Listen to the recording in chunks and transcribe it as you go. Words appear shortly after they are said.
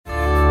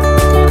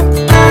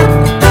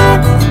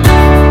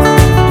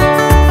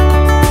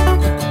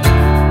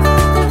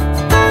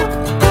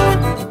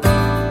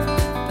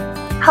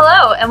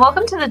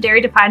the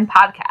Dairy Defined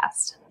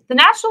podcast. The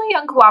National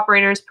Young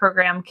Cooperators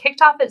Program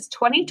kicked off its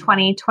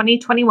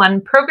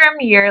 2020-2021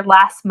 program year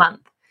last month,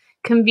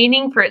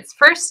 convening for its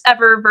first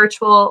ever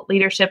virtual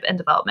leadership and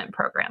development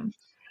program.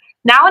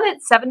 Now in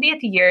its 70th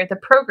year, the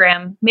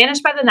program,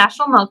 managed by the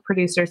National Milk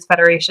Producers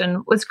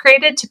Federation, was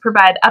created to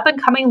provide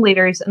up-and-coming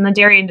leaders in the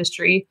dairy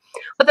industry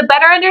with a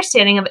better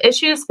understanding of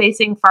issues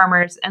facing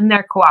farmers and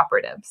their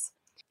cooperatives.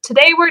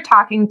 Today we're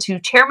talking to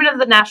Chairman of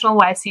the National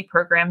YC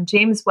program,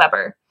 James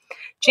Weber.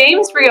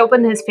 James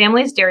reopened his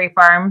family's dairy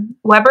farm,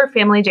 Weber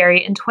Family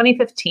Dairy, in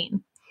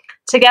 2015.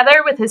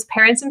 Together with his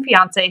parents and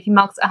fiance, he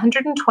milks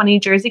 120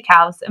 Jersey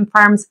cows and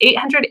farms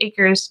 800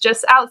 acres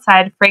just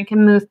outside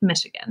Frankenmuth,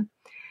 Michigan.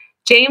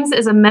 James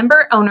is a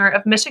member owner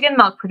of Michigan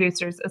Milk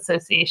Producers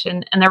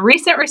Association and a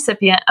recent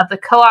recipient of the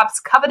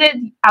co-op's coveted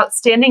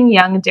Outstanding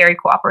Young Dairy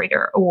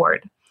Cooperator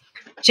Award.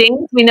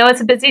 James, we know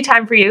it's a busy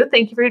time for you.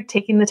 Thank you for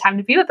taking the time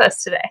to be with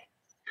us today.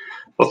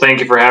 Well, thank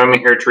you for having me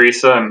here,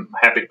 Teresa. I'm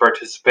happy to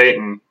participate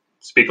and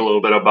speak a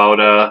little bit about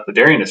the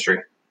dairy industry.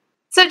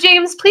 So,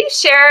 James, please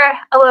share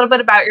a little bit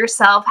about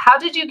yourself. How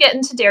did you get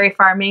into dairy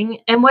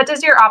farming, and what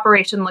does your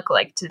operation look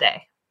like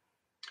today?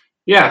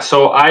 Yeah,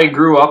 so I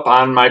grew up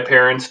on my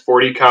parents'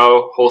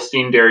 40-cow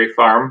Holstein dairy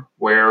farm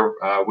where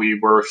we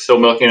were still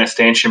milking a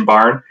stanchion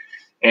barn.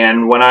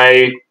 And when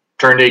I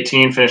turned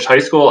 18, finished high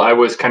school, I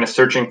was kind of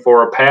searching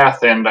for a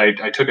path, and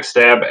I took a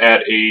stab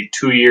at a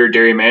 2-year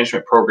dairy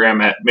management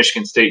program at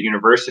Michigan State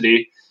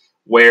University,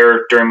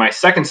 where during my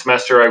second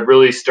semester, I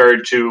really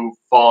started to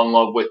fall in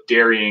love with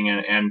dairying,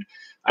 and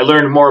I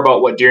learned more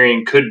about what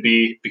dairying could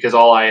be because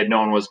all I had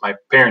known was my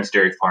parents'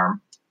 dairy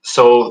farm.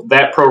 So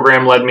that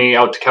program led me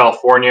out to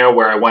California,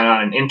 where I went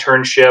on an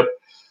internship.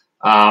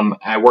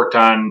 I worked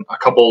on a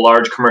couple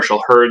large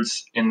commercial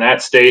herds in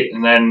that state,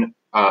 and then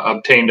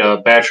obtained a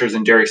bachelor's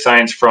in dairy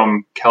science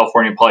from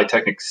California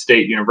Polytechnic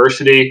State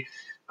University.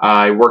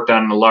 I worked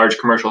on a large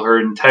commercial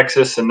herd in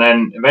Texas, and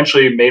then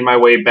eventually made my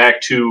way back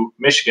to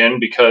Michigan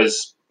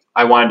because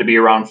I wanted to be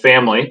around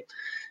family.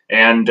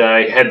 And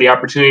I had the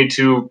opportunity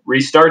to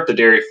restart the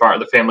dairy farm,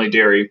 the family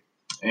dairy.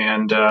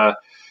 And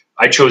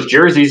I chose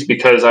Jerseys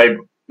because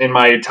in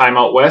my time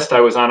out west,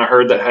 I was on a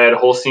herd that had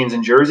Holsteins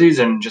and Jerseys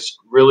and just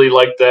really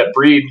liked that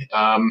breed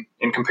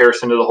in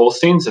comparison to the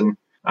Holsteins. And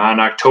on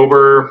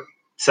October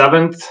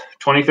 7th,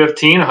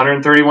 2015,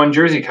 131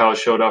 Jersey cows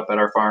showed up at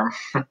our farm.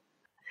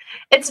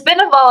 It's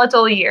been a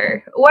volatile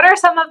year. What are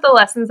some of the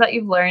lessons that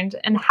you've learned,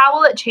 and how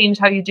will it change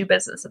how you do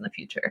business in the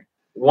future?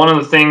 One of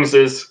the things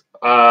is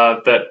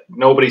that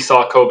nobody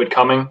saw COVID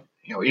coming.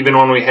 Even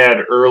when we had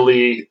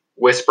early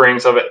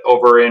whisperings of it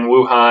over in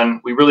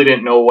Wuhan, we really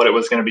didn't know what it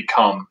was going to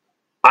become.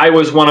 I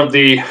was one of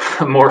the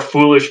more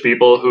foolish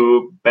people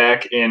who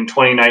back in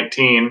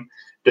 2019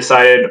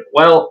 decided,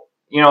 well,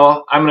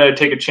 I'm going to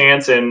take a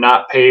chance and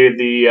not pay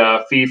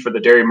the fee for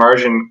the dairy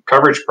margin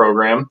coverage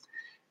program.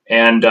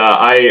 And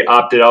I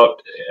opted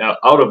out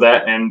of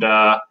that. And,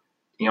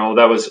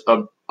 that was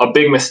a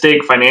big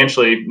mistake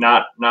financially,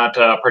 not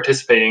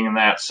participating in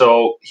that.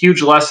 So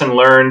huge lesson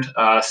learned.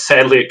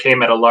 Sadly, it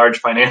came at a large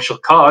financial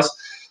cost,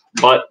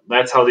 but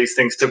that's how these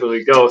things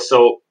typically go.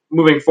 So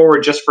moving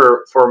forward, just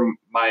for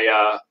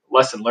my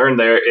lesson learned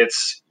there,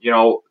 it's,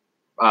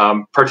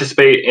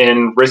 participate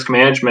in risk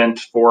management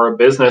for a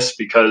business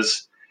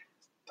because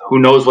who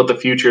knows what the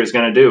future is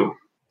going to do.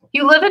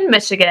 You live in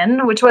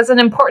Michigan, which was an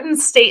important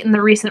state in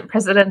the recent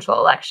presidential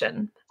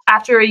election.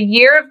 After a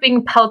year of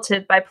being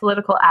pelted by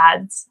political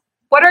ads,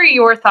 what are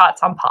your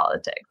thoughts on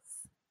politics?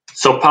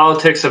 So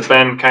politics have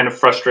been kind of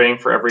frustrating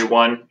for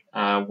everyone.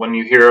 When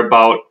you hear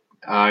about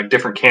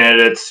different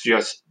candidates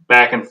just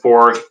back and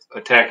forth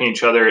attacking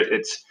each other,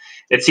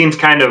 it seems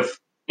kind of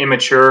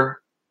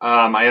immature.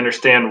 I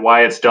understand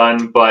why it's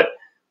done, but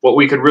what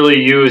we could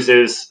really use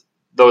is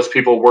those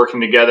people working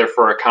together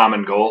for a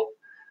common goal.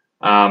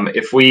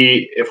 If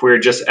we're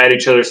just at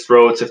each other's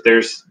throats, if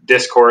there's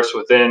discourse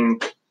within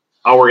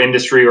our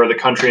industry or the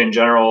country in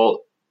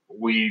general,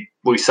 we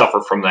suffer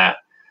from that.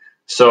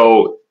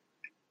 So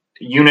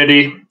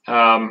unity,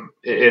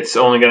 it's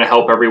only going to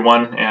help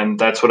everyone, and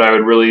that's what I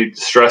would really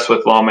stress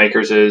with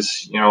lawmakers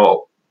is,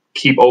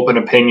 keep open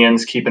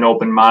opinions, keep an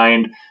open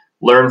mind,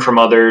 learn from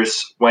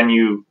others. When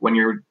you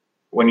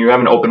have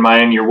an open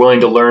mind and you're willing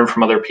to learn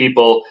from other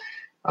people,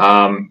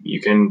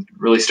 you can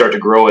really start to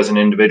grow as an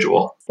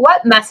individual.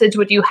 What message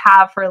would you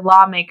have for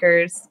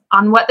lawmakers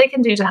on what they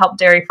can do to help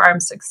dairy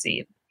farms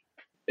succeed?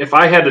 If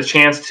I had the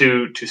chance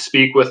to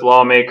speak with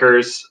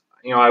lawmakers,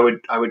 I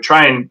would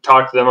try and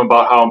talk to them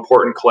about how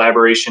important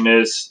collaboration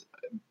is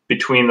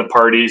between the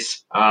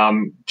parties,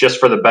 just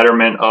for the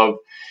betterment of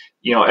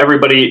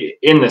everybody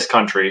in this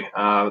country.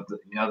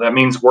 That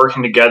means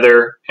working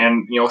together,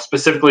 and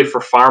specifically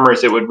for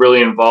farmers, it would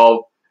really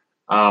involve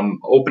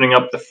opening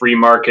up the free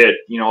market,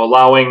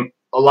 allowing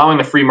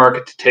the free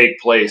market to take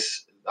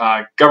place.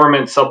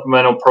 Government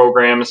supplemental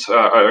programs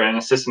and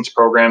assistance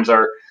programs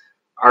are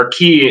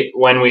key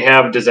when we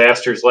have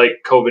disasters like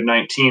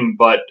COVID-19.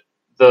 But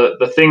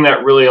the thing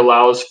that really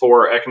allows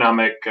for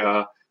economic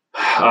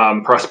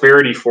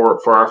prosperity for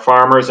our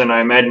farmers, and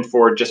I imagine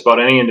for just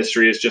about any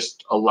industry, is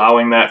just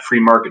allowing that free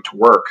market to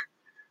work.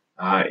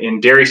 In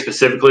dairy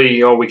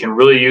specifically, we can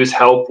really use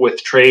help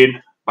with trade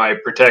by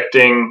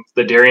protecting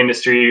the dairy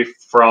industry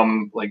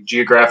from like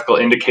geographical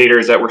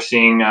indicators that we're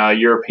seeing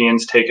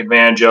Europeans take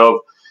advantage of,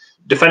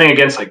 defending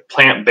against like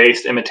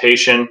plant-based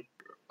imitation,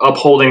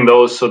 upholding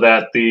those so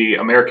that the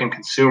American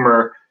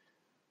consumer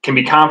can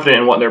be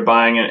confident in what they're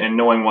buying and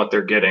knowing what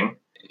they're getting.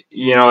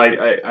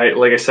 I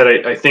like I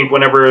said, I think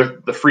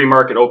whenever the free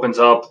market opens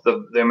up,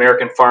 the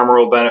American farmer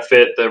will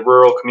benefit, the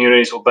rural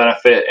communities will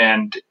benefit,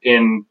 and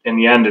in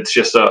the end, it's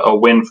just a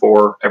win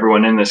for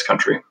everyone in this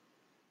country.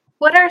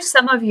 What are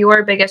some of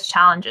your biggest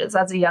challenges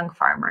as a young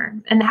farmer,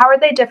 and how are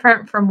they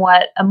different from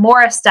what a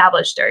more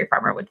established dairy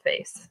farmer would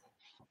face?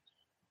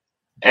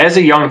 As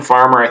a young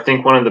farmer, I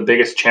think one of the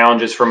biggest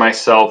challenges for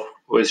myself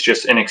was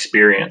just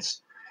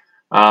inexperience.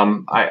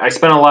 I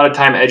spent a lot of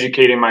time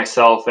educating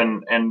myself,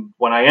 and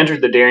when I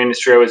entered the dairy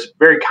industry, I was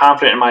very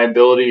confident in my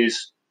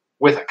abilities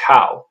with a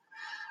cow.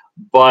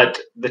 But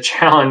the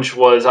challenge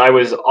was I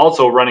was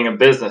also running a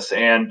business,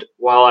 and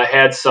while I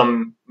had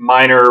some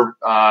minor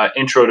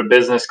intro to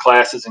business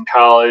classes in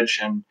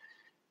college,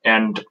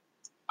 and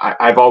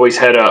I've always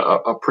had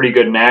a pretty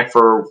good knack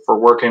for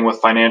working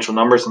with financial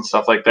numbers and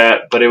stuff like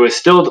that, but it was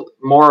still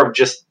more of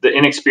just the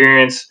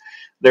inexperience.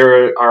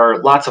 There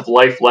are lots of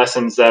life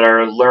lessons that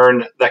are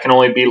learned that can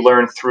only be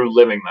learned through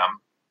living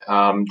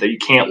them, that you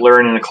can't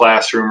learn in a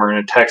classroom or in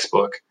a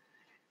textbook.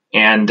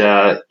 And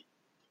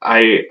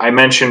I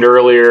mentioned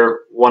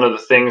earlier, one of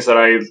the things that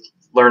I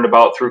learned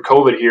about through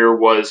COVID here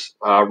was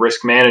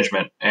risk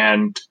management.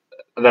 And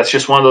that's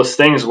just one of those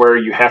things where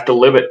you have to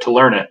live it to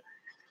learn it.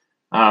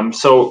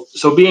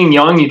 So being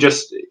young,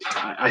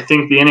 I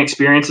think the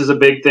inexperience is a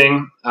big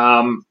thing.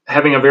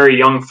 Having a very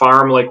young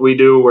farm like we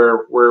do,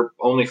 where we're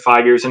only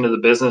 5 years into the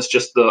business,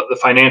 just the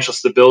financial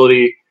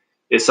stability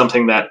is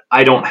something that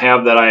I don't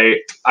have, that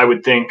I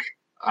would think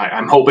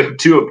I'm hoping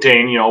to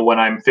obtain, when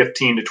I'm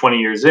 15 to 20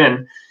 years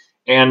in.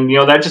 And,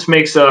 that just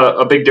makes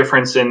a big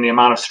difference in the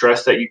amount of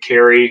stress that you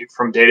carry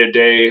from day to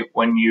day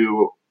when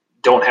you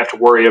don't have to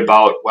worry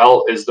about,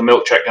 well, is the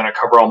milk check going to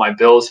cover all my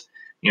bills?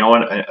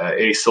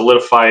 A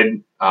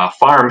solidified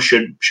farm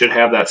should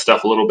have that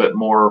stuff a little bit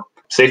more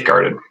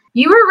safeguarded.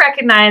 You were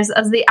recognized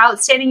as the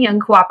Outstanding Young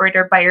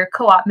Cooperator by your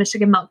co-op,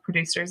 Michigan Milk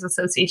Producers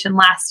Association,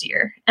 last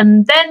year,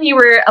 and then you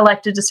were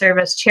elected to serve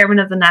as chairman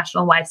of the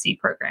National YC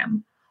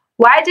program.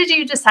 Why did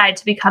you decide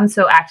to become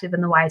so active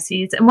in the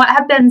YCs, and what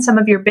have been some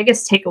of your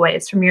biggest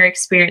takeaways from your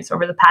experience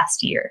over the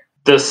past year?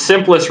 The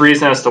simplest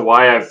reason as to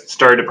why I've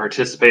started to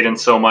participate in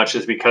so much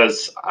is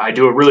because I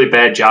do a really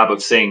bad job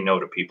of saying no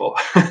to people.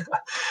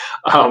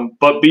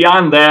 But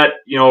beyond that,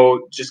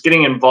 just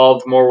getting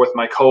involved more with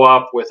my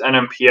co-op, with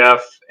NMPF,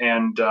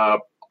 and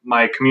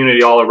my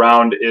community all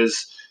around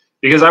is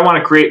because I want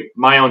to create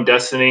my own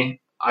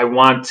destiny. I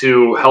want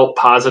to help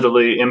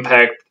positively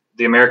impact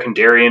the American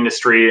dairy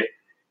industry,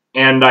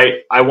 and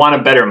I want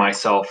to better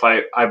myself.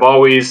 I've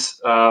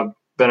always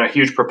been a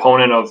huge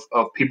proponent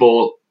of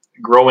people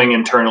growing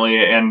internally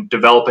and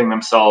developing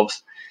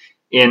themselves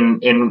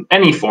in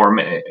any form.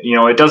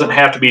 It doesn't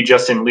have to be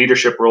just in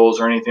leadership roles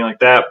or anything like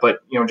that, but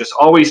just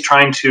always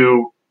trying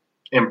to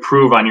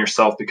improve on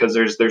yourself, because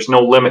there's no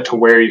limit to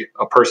where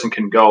a person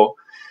can go.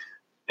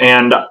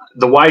 And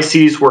the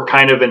YCs were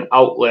kind of an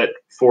outlet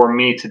for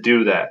me to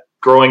do that.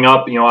 Growing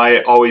up,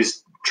 I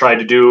always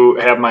tried to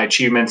have my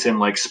achievements in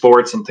like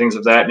sports and things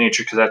of that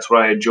nature, because that's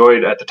what I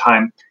enjoyed at the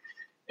time.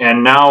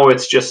 And now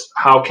it's just,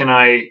 how can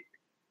I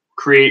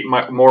create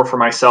more for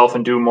myself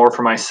and do more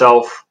for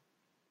myself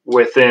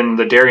within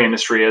the dairy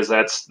industry, as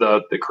that's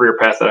the career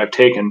path that I've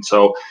taken.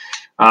 So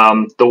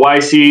the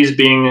YCs,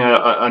 being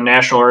a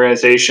national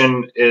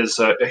organization, is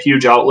a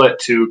huge outlet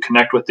to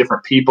connect with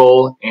different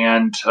people,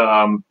 and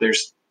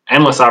there's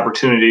endless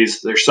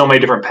opportunities. There's so many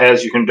different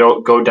paths you can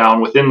go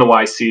down within the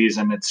YCs,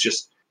 and it's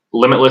just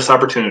limitless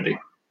opportunity.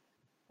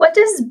 What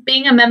does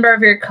being a member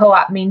of your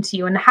co-op mean to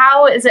you, and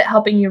how is it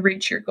helping you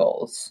reach your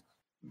goals?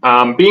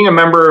 Being a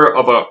member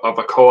of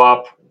a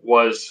co-op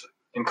was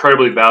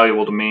incredibly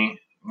valuable to me.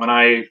 When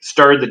I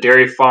started the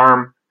dairy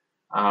farm,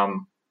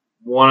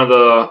 one of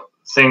the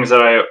things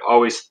that I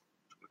always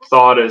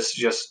thought is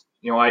just,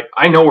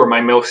 I know where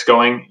my milk's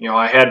going.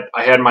 I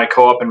had my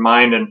co-op in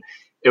mind, and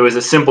it was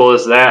as simple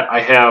as that.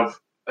 I have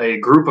a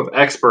group of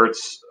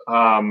experts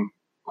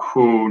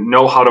who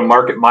know how to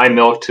market my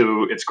milk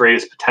to its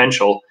greatest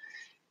potential.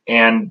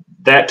 And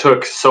that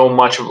took so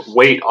much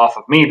weight off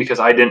of me, because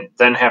I didn't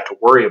then have to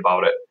worry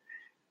about it.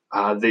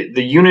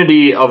 The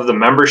unity of the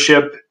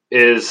membership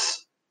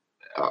is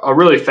a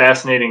really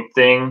fascinating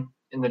thing.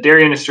 In the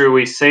dairy industry,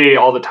 we say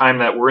all the time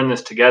that we're in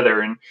this together.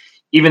 And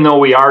even though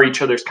we are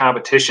each other's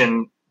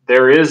competition,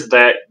 there is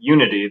that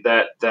unity,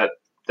 that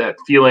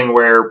feeling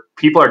where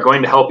people are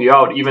going to help you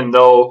out, even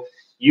though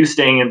you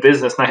staying in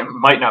business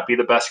might not be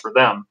the best for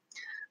them.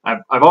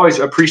 I've always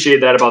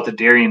appreciated that about the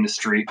dairy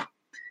industry.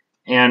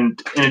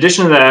 And in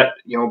addition to that,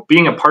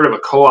 being a part of a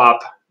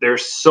co-op,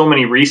 there's so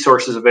many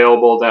resources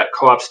available that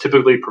co-ops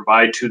typically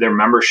provide to their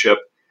membership.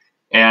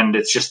 And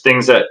it's just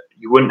things that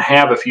you wouldn't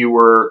have if you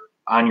were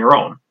on your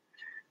own.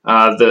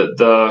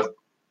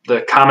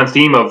 The common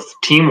theme of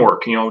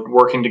teamwork,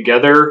 working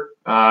together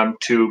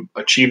to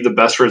achieve the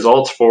best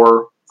results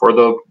for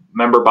the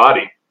member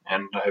body.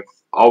 And I've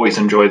always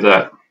enjoyed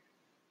that.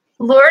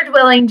 Lord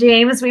willing,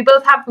 James, we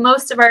both have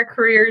most of our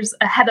careers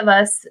ahead of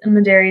us in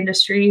the dairy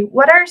industry.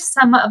 What are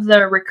some of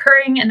the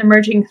recurring and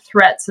emerging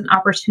threats and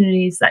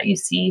opportunities that you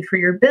see for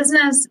your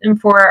business and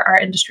for our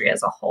industry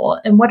as a whole?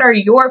 And what are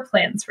your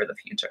plans for the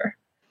future?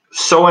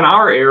 So in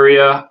our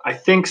area, I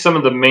think some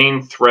of the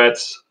main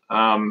threats,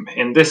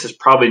 and this is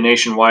probably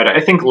nationwide,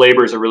 I think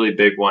labor is a really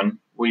big one.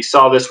 We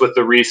saw this with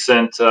the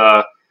recent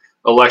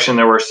election.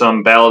 There were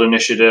some ballot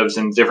initiatives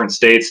in different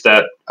states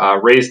that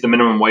raised the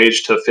minimum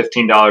wage to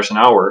 $15 an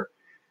hour.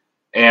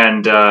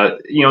 And,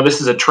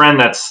 this is a trend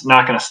that's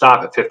not going to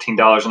stop at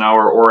 $15 an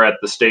hour or at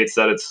the states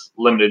that it's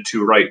limited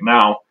to right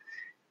now.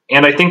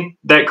 And I think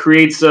that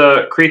creates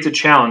a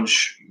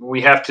challenge.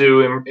 We have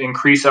to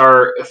increase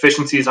our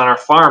efficiencies on our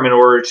farm in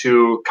order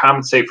to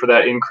compensate for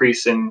that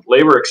increase in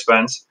labor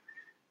expense.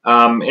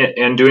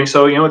 And doing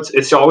so,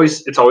 it's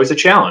always a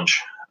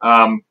challenge.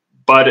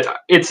 But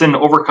it's an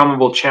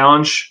overcomable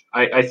challenge.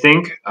 I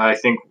think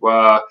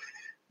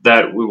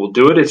that we will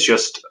do it. It's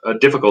just a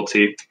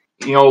difficulty.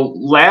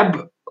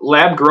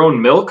 Lab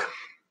grown milk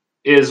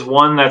is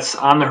one that's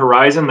on the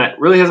horizon that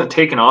really hasn't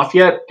taken off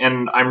yet,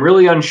 and I'm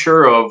really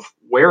unsure of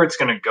where it's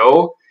going to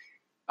go.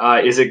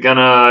 Is it going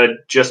to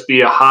just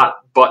be a hot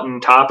button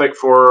topic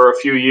for a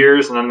few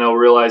years, and then they'll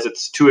realize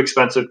it's too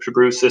expensive to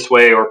produce this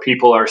way, or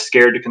people are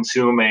scared to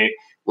consume a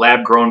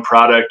lab grown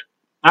product?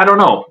 I don't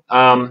know.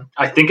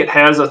 I think it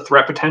has a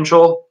threat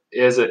potential.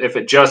 If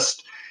it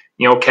just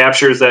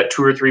captures that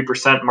 2 or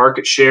 3%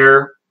 market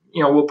share,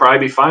 we'll probably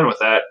be fine with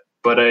that.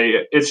 But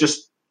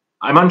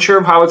I'm unsure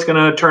of how it's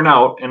going to turn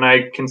out, and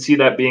I can see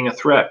that being a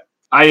threat.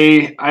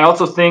 I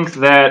also think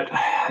that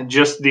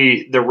just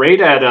the rate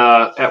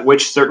at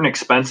which certain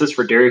expenses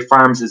for dairy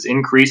farms is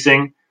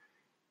increasing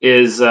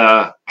is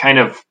kind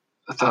of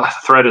a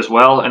threat as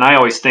well. And I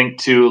always think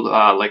to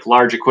like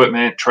large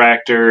equipment,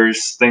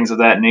 tractors, things of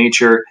that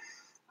nature.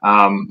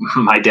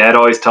 My dad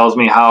always tells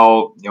me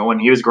how when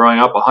he was growing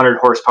up, a 100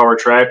 horsepower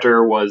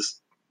tractor was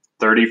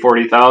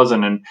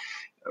 40,000, and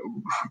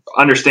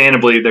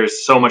understandably,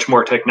 there's so much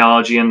more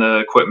technology in the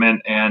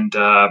equipment, and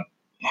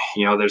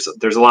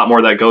there's a lot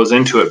more that goes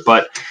into it.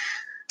 But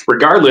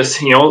regardless,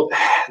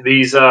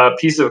 these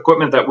pieces of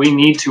equipment that we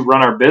need to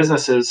run our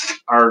businesses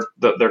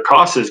their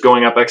cost is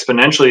going up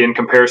exponentially in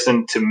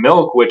comparison to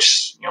milk,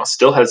 which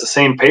still has the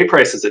same pay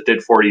price as it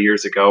did 40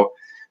 years ago.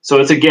 So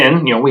it's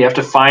we have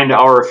to find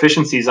our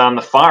efficiencies on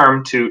the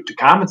farm to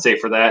compensate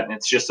for that, and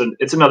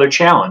it's another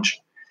challenge.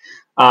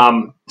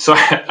 So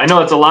I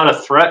know it's a lot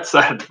of threats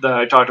that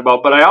I talked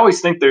about, but I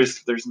always think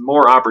there's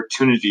more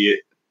opportunity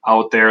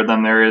out there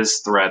than there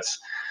is threats.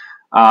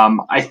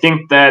 I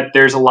think that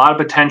there's a lot of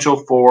potential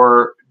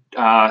for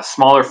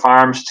smaller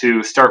farms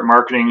to start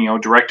marketing,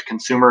 direct to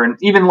consumer, and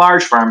even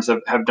large farms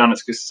have done it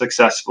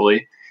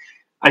successfully.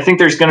 I think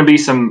there's going to be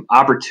some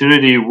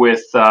opportunity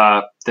with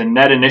the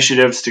net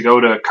initiatives to go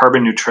to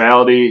carbon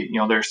neutrality.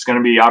 There's going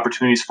to be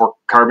opportunities for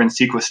carbon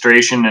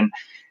sequestration,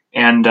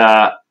 and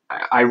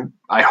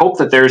I hope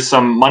that there's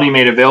some money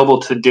made available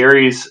to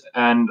dairies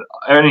and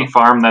any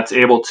farm that's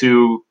able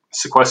to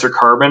sequester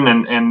carbon,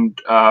 and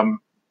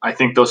I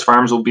think those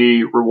farms will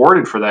be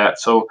rewarded for that.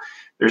 So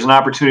there's an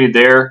opportunity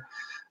there.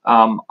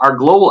 Our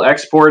global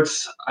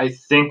exports, I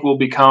think, will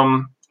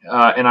become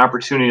an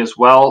opportunity as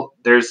well.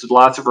 There's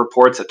lots of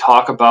reports that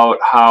talk about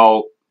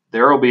how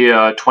there will be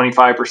a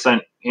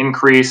 25%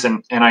 increase,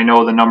 and I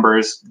know the number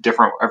is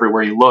different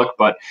everywhere you look,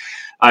 but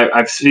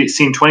I've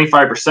seen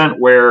 25%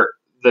 where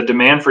the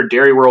demand for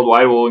dairy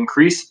worldwide will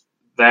increase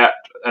at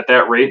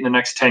that rate in the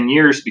next 10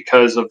 years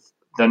because of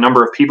the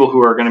number of people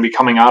who are going to be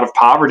coming out of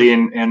poverty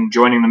and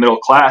joining the middle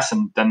class,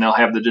 and then they'll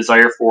have the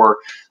desire for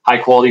high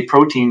quality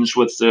proteins,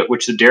 which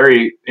the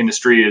dairy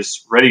industry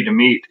is ready to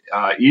meet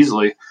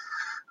easily.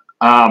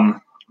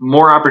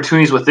 More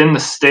opportunities within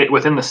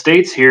the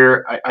states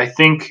here. I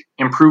think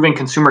improving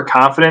consumer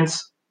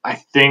confidence. I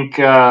think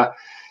the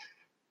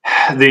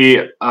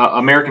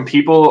American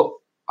people.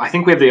 I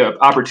think we have the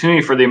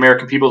opportunity for the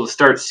American people to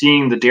start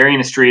seeing the dairy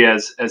industry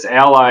as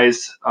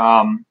allies,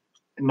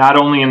 not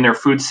only in their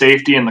food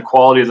safety and the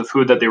quality of the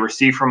food that they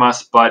receive from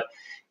us, but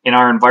in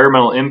our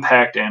environmental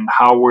impact and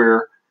how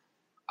we're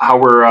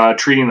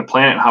treating the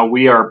planet, and how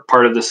we are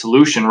part of the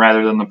solution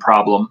rather than the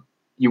problem.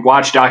 You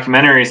watch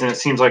documentaries and it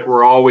seems like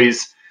we're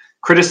always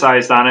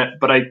criticized on it,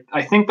 but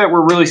I think that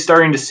we're really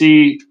starting to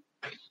see,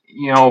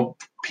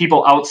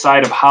 people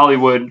outside of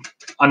Hollywood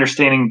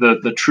understanding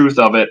the truth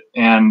of it,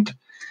 and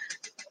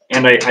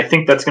I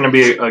think that's going to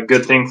be a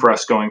good thing for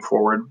us going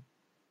forward.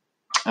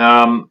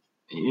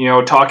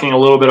 Talking a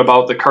little bit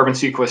about the carbon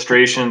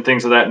sequestration,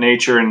 things of that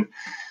nature, and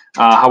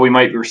how we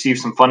might receive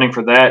some funding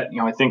for that.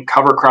 I think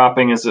cover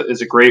cropping is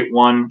a great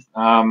one.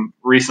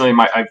 Recently,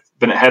 I've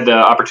had the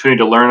opportunity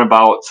to learn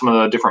about some of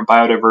the different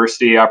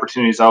biodiversity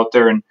opportunities out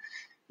there, and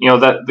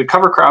that the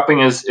cover cropping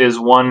is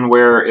one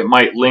where it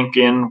might link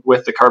in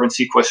with the carbon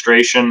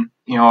sequestration,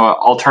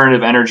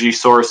 alternative energy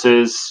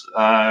sources.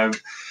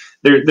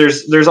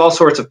 There's all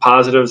sorts of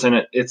positives,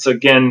 and it's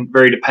again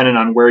very dependent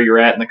on where you're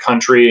at in the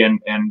country and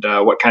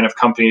what kind of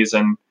companies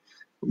and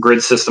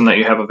grid system that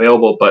you have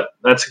available. But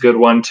that's a good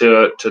one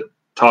to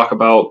talk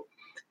about.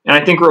 And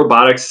I think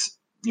robotics,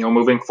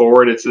 moving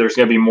forward, there's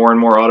going to be more and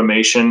more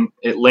automation.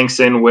 It links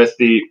in with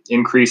the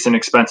increase in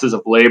expenses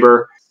of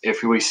labor.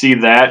 If we see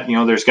that,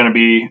 it's going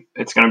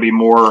to be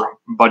more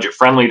budget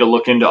friendly to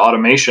look into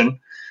automation.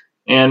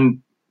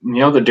 And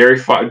the dairy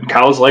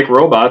cows like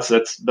robots.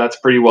 That's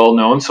pretty well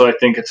known. So I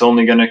think it's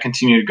only going to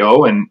continue to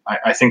go, and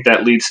I think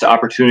that leads to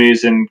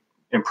opportunities in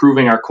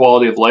improving our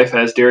quality of life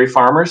as dairy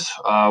farmers.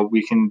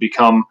 We can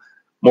become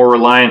more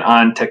reliant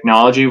on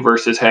technology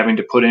versus having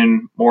to put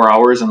in more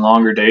hours and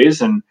longer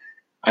days, and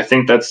I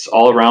think that's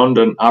all around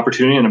an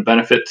opportunity and a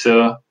benefit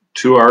to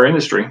our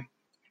industry.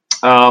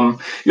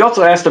 You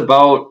also asked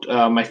about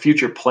my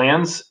future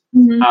plans.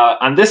 Mm-hmm.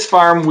 On this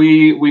farm,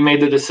 we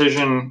made the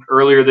decision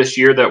earlier this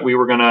year that we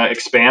were going to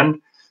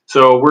expand.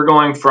 So we're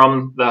going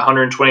from the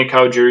 120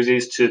 cow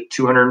jerseys to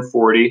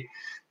 240.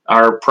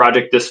 Our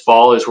project this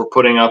fall is we're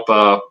putting up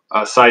a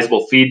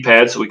sizable feed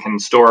pad so we can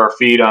store our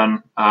feed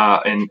on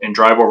and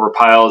drive over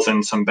piles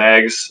in some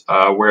bags.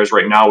 Whereas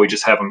right now we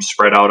just have them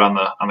spread out on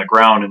the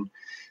ground, and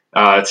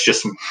it's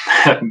just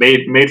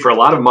made for a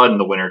lot of mud in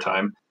the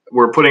wintertime.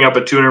 We're putting up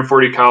a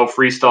 240 cow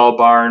freestall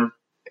barn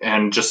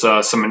and just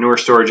some manure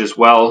storage as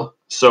well.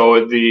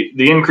 So the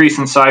increase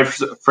in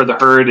size for the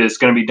herd is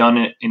going to be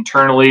done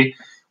internally.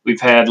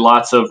 We've had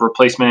lots of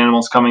replacement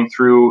animals coming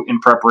through in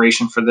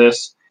preparation for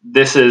this.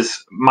 This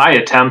is my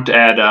attempt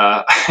at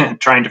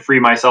trying to free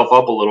myself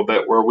up a little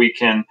bit, where we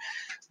can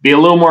be a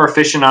little more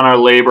efficient on our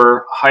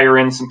labor, hire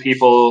in some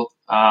people,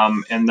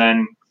 and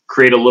then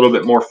create a little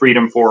bit more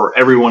freedom for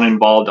everyone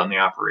involved on the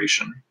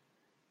operation.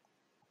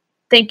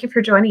 Thank you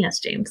for joining us,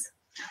 James.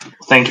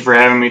 Thank you for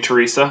having me,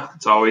 Teresa.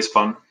 It's always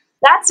fun.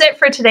 That's it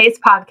for today's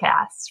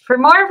podcast. For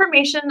more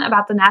information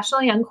about the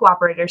National Young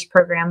Cooperators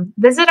Program,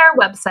 visit our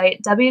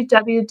website,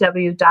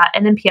 www.nnpf.org.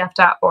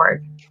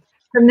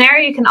 From there,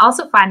 you can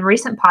also find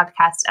recent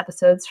podcast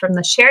episodes from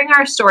the Sharing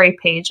Our Story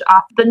page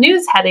off the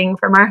news heading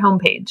from our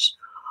homepage.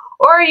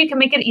 Or you can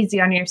make it easy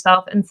on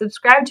yourself and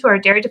subscribe to our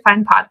Dairy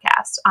Defined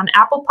podcast on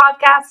Apple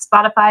Podcasts,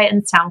 Spotify,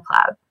 and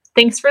SoundCloud.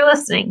 Thanks for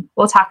listening.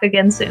 We'll talk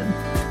again soon.